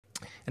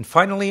And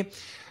finally,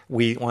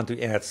 we want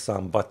to add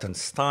some button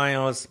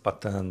styles,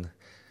 button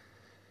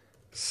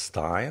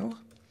style,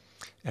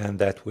 and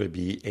that will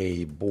be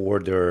a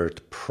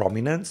bordered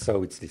prominence.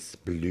 So it's this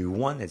blue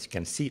one, as you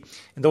can see,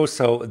 and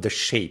also the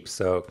shape.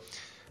 So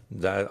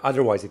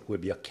otherwise it would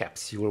be a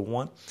capsule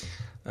one,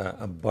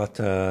 a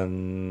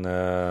button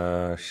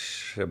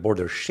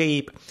border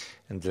shape,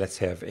 and let's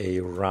have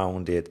a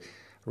rounded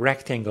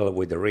rectangle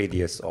with a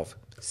radius of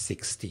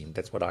 16.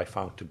 That's what I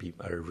found to be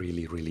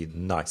really, really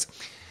nice.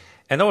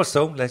 And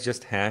also, let's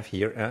just have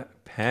here a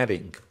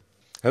padding.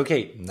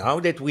 Okay,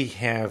 now that we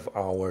have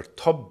our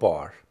top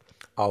bar,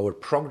 our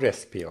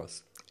progress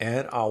pills,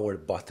 and our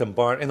bottom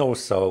bar, and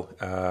also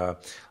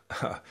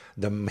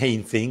the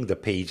main thing, the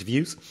page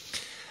views,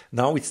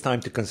 now it's time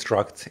to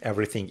construct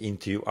everything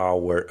into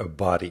our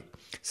body.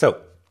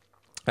 So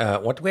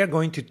what we are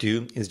going to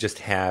do is just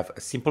have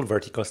a simple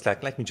vertical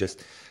slack. Let me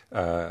just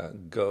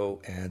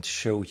go and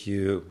show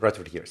you right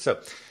over here. So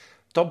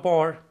top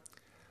bar,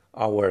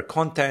 our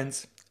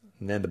contents,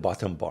 and then the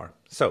bottom bar.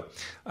 So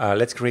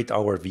let's create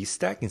our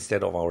VStack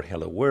instead of our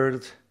hello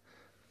world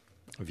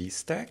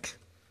VStack.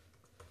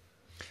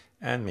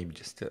 And maybe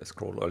just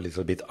scroll a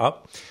little bit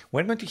up.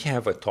 We're going to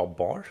have a top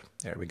bar.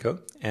 There we go.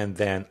 And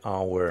then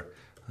our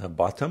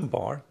bottom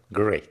bar.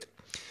 Great.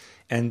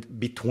 And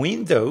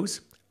between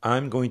those,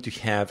 I'm going to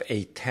have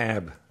a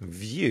tab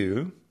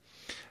view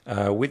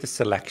with a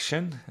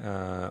selection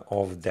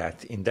of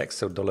that index.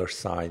 So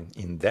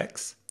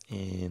 $index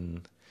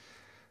in,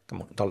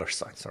 come on,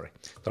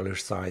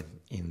 $sign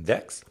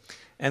index.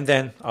 And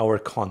then our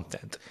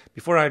content.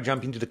 Before I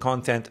jump into the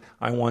content,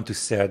 I want to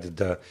set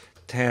the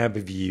tab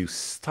view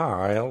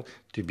style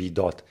to be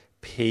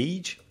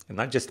 .page, and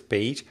not just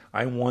page.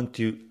 I want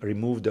to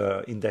remove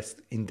the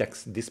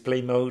index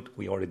display mode.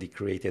 We already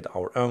created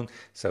our own,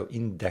 so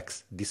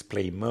index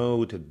display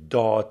mode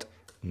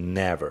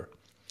 .never.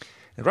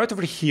 And right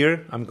over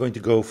here, I'm going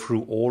to go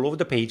through all of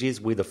the pages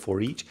with the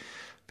for each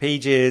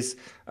pages.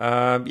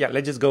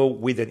 Let's just go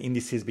with an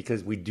indices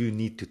because we do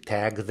need to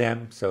tag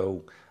them.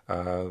 So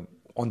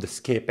on the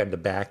skip and the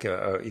back,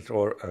 it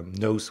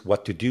knows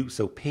what to do.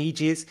 So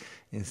pages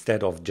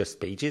instead of just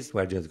pages,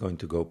 we're just going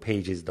to go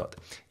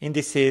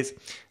pages.indices.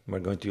 We're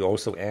going to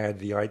also add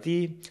the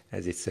ID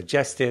as it's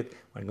suggested.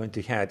 We're going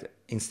to add,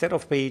 instead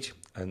of page,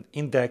 an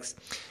index.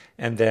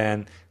 And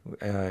then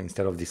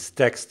instead of this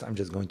text, I'm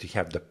just going to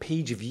have the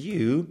page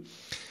view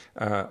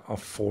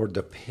for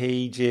the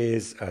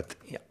pages at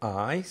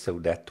I, so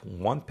that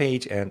one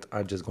page, and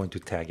I'm just going to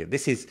tag it.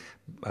 This is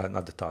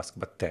not the task,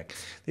 but tag.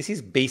 This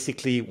is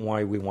basically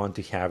why we want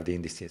to have the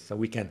indices, so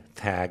we can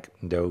tag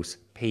those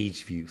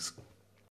page views.